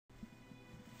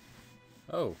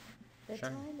Oh, The sure.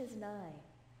 time is nigh.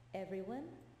 Everyone,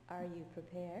 are you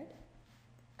prepared?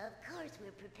 Of course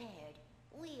we're prepared.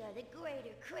 We are the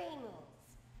greater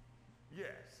Kramels.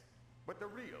 Yes, but the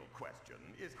real question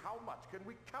is how much can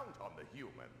we count on the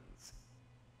humans?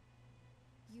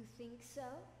 You think so?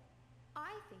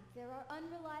 I think there are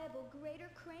unreliable greater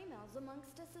Kramels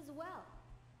amongst us as well.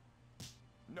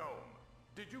 Gnome,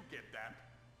 did you get that?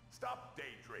 Stop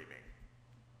daydreaming.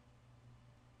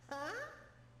 Huh?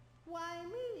 Why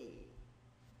me?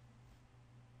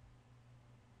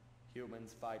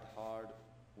 Humans fight hard.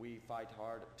 We fight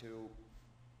hard too.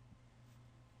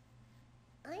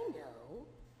 I know.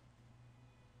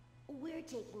 We're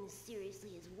taking this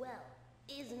seriously as well.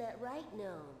 Isn't that right,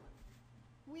 Gnome?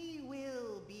 We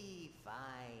will be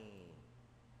fine.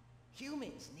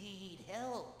 Humans need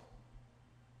help.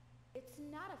 It's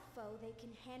not a foe they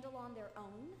can handle on their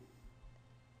own.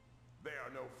 They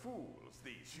are no fools,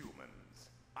 these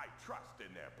humans. I trust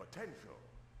in their potential.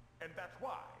 And that's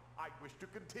why I wish to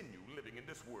continue living in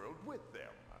this world with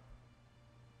them.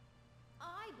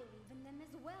 I believe in them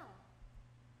as well.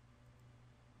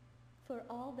 For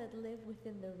all that live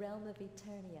within the realm of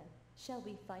Eternia, shall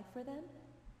we fight for them?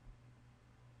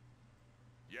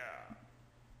 Yeah.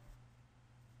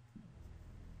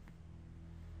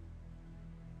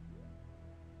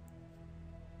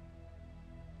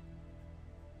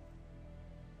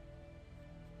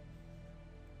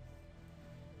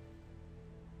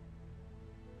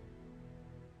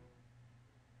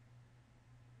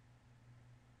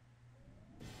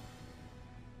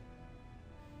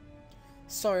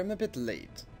 Sorry, I'm a bit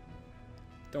late.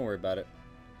 Don't worry about it.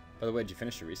 By the way, did you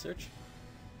finish your research?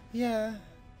 Yeah.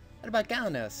 What about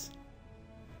Galanos?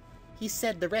 He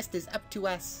said the rest is up to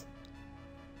us.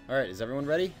 Alright, is everyone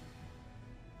ready?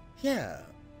 Yeah.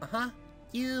 Uh-huh.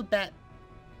 You bet.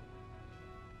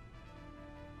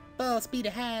 Full speed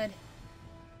ahead.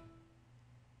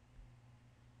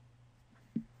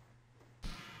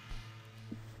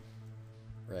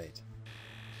 Right.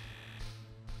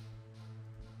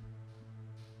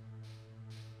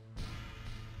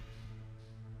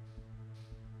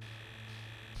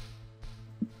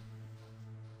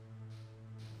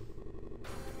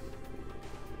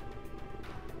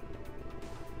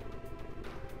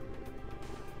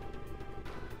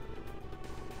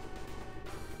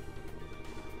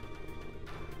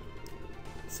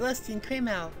 Celestian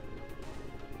Kremel.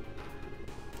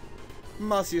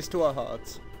 Marcius to our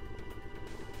hearts.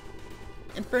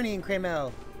 Infernian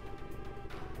Kremel.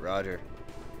 Roger.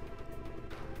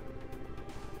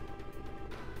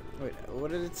 Wait, what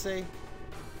did it say?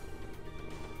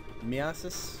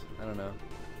 Miasis? I don't know.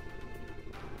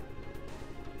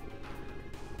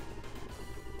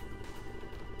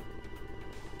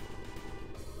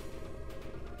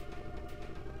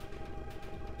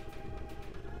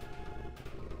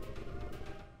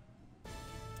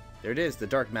 There it is, the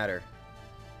dark matter.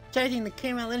 Charging the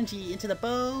caramel energy into the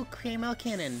bow caramel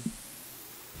cannon.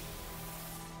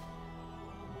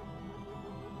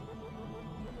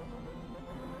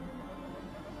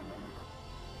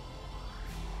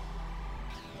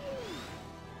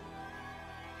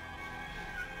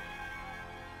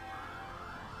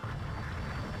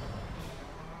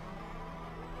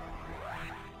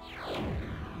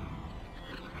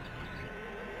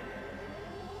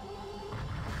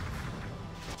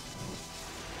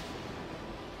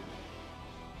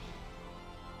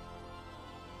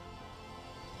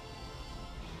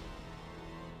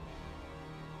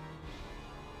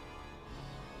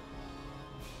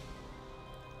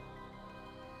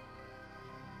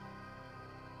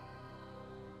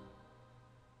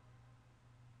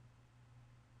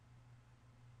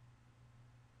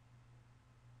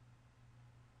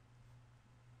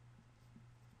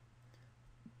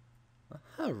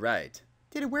 Alright.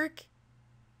 Did it work?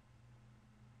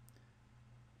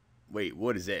 Wait,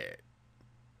 what is it?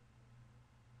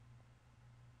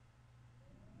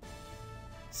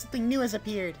 Something new has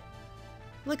appeared.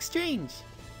 It looks strange.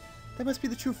 That must be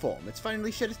the true form. It's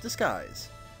finally shed its disguise.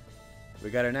 We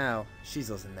got her now.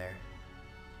 Shizel's in there.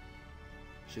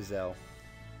 Shizel.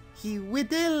 He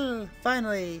Widil!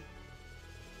 Finally!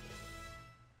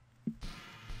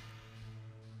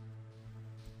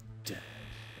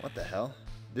 What the hell?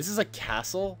 This is a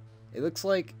castle? It looks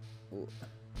like...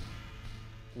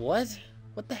 What?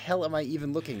 What the hell am I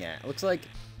even looking at? It looks like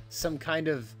some kind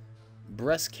of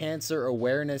breast cancer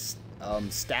awareness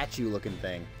statue looking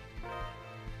thing.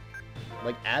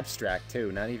 Like abstract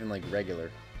too, not even like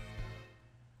regular.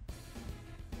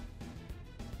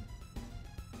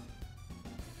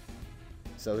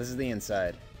 So this is the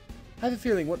inside. I have a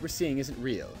feeling what we're seeing isn't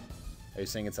real. Are you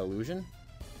saying it's illusion?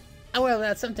 Oh well,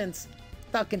 that's something's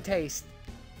fucking taste.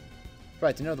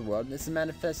 Right, another world. It's a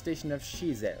manifestation of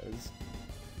Shizel's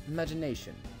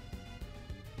imagination.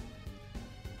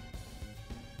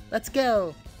 Let's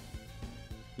go!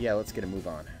 Yeah, let's get a move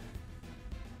on.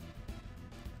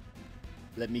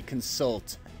 Let me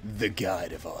consult the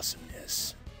Guide of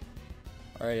Awesomeness.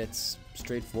 Alright, it's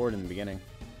straightforward in the beginning.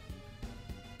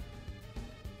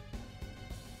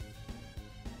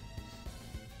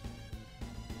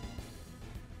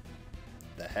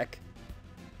 The heck?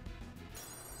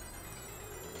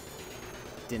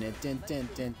 Din din din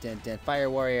din din din. Fire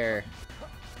warrior.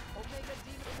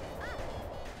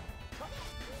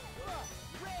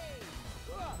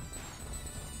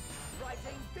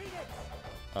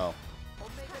 Oh.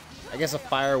 I guess a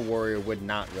fire warrior would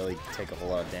not really take a whole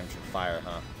lot of damage from fire,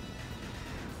 huh?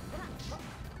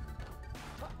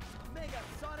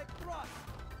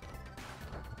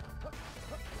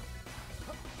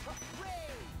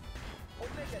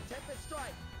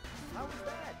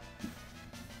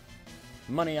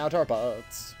 Money out our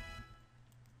butts.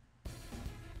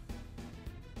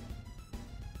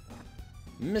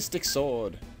 Mystic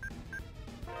sword.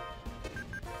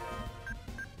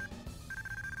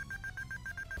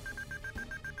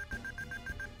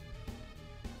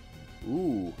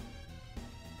 Ooh.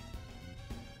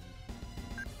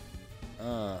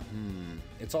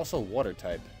 It's also water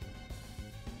type.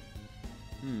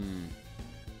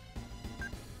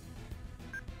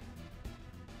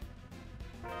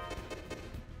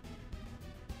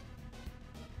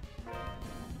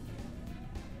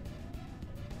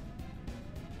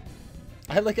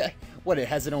 I like what, it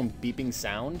has its own beeping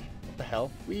sound? What the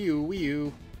hell? Wii U, Wii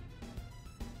U.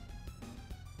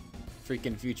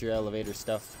 Freaking future elevator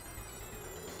stuff.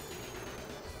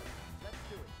 Let's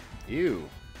do it. Ew.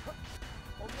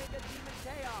 Omega Demon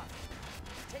Chaos.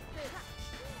 Take this.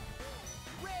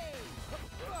 Reid.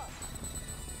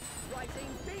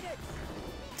 Rising Phoenix.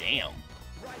 Damn.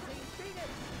 Rising Phoenix.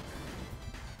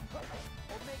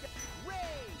 Omega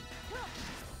Reid.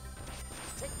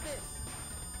 Take this.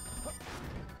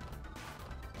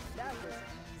 That was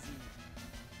easy.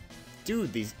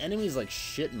 Dude, these enemies like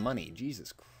shit money.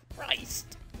 Jesus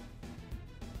Christ.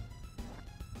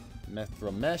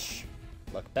 Mithril Mesh.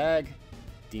 Luck Bag.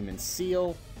 Demon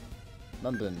Seal.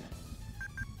 London.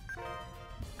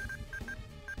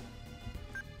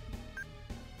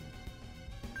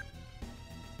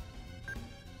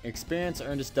 Experience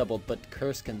earned is doubled, but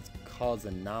curse can cause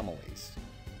anomalies.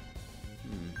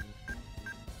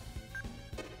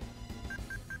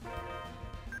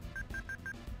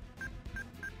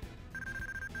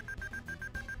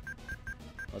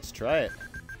 Let's try it.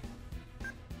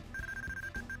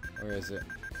 Where is it?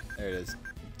 There it is.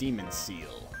 Demon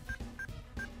Seal.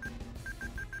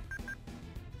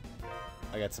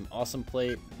 I got some awesome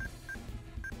plate.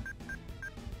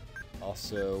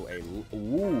 Also a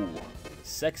ooh,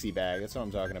 sexy bag. That's what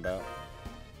I'm talking about.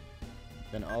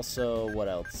 Then also what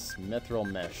else? Mithril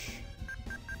Mesh.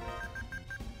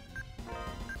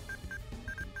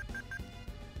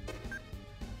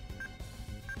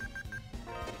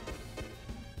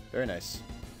 Very nice.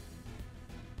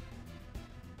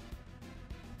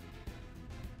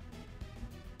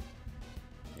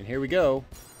 And here we go.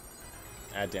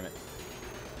 Ah, damn it.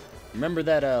 Remember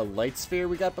that light sphere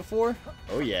we got before?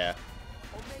 Oh yeah.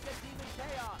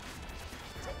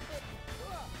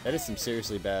 That is some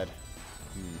seriously bad.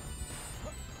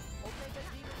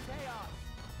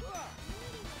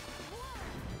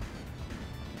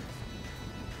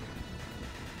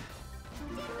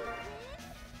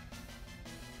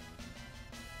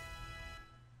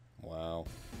 Wow.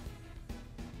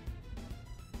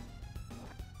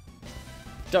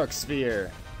 Dark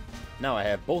Sphere. Now I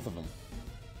have both of them.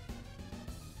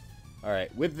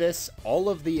 Alright, with this, all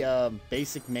of the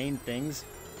basic main things,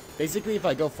 basically if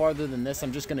I go farther than this,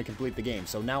 I'm just going to complete the game.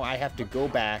 So now I have to go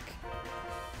back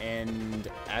and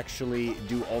actually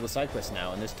do all the side quests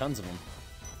now, and there's tons of them.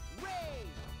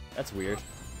 That's weird.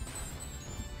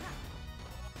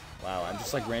 Wow, I'm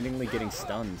just like randomly getting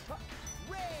stunned.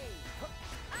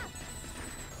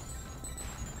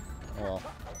 Oh well.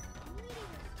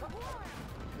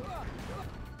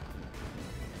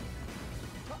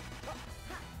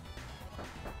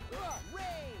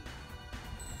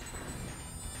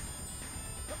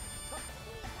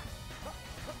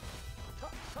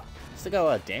 Still got a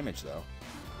lot of damage though.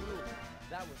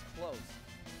 That was close.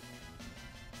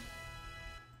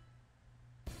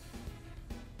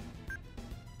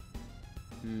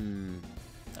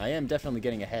 I am definitely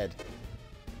getting ahead.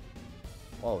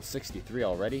 Whoa, 63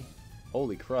 already?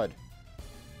 Holy crud.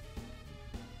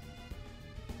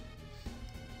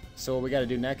 So what we gotta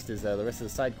do next is the rest of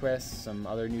the side quests, some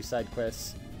other new side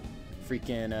quests,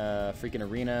 freaking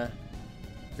arena,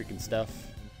 freaking stuff.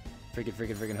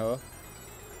 Freaking ho.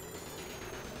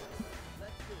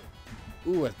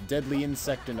 Ooh, a deadly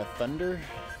insect and a thunder.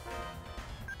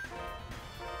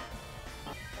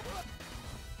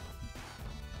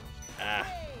 Ah.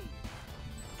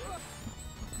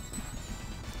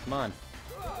 Come on.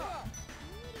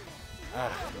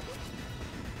 Ah.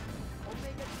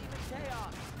 Omega Demon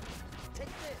Chaos. Take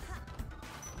this.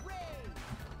 Reid.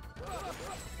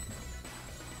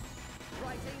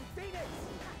 Rising Phoenix.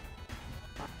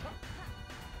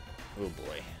 Oh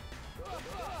boy.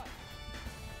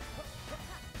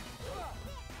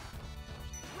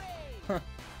 Huh.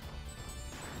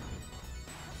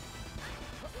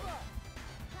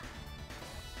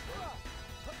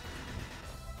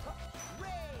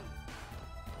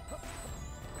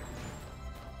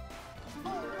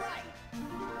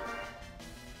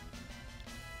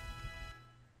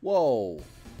 Whoa.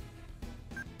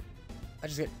 I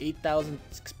just got 8,000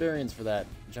 experience for that.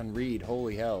 John Reid,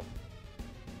 holy hell.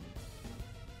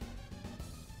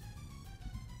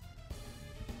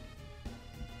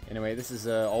 Anyway, this is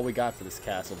all we got for this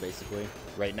castle, basically.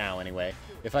 Right now, anyway.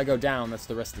 If I go down, that's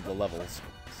the rest of the levels.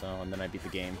 So, and then I beat the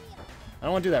game. I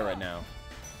don't want to do that right now.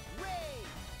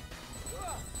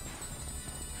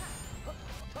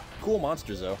 Cool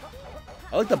monsters, though.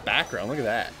 I like the background. Look at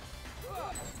that.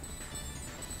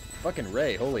 Fucking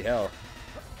Ray, holy hell.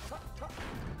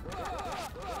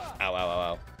 Ow, ow,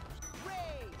 ow, ow.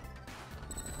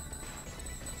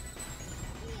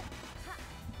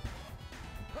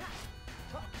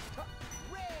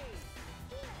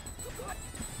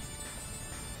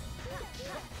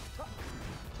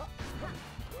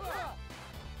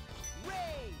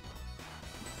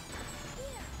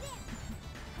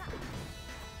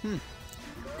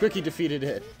 Quickie defeated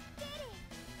it.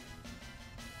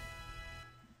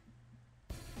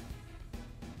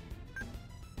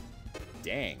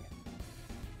 Dang.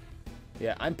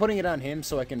 Yeah, I'm putting it on him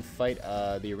so I can fight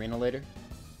the arena later.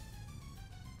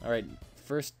 Alright,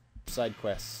 first side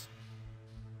quests.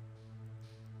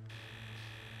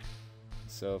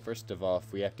 So, first of all,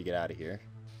 we have to get out of here.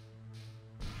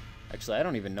 Actually, I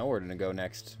don't even know where to go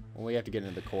next. Well, we have to get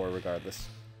into the core regardless.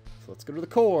 So let's go to the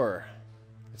core.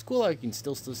 It's cool how you can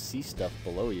still see stuff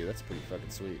below you. That's pretty fucking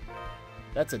sweet.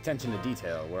 That's attention to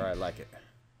detail where I like it.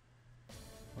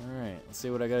 Alright, let's see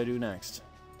what I gotta do next.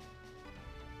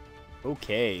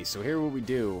 Okay, so here what we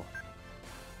do.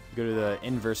 Go to the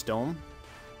inverse dome.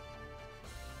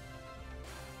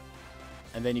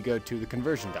 And then you go to the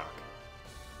conversion dock.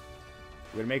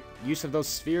 We're gonna make use of those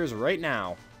spheres right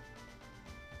now.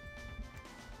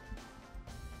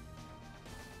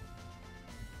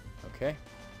 Okay.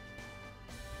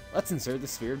 Let's insert the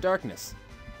sphere of darkness.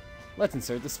 Let's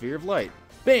insert the sphere of light.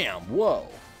 Bam! Whoa!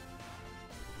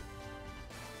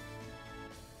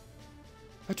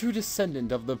 A true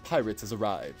descendant of the pirates has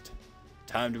arrived.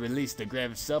 Time to release the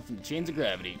grav self from the chains of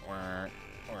gravity.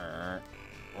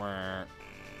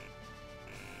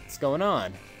 What's going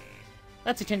on?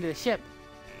 Let's return to the ship.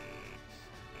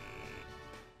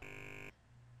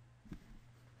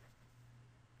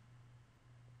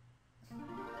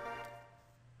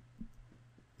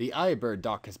 The Ironbird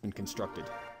dock has been constructed.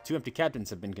 2 empty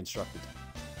captains have been constructed.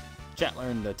 Chat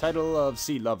learned the title of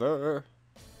Sea Lover.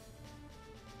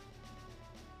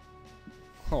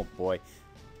 Oh boy.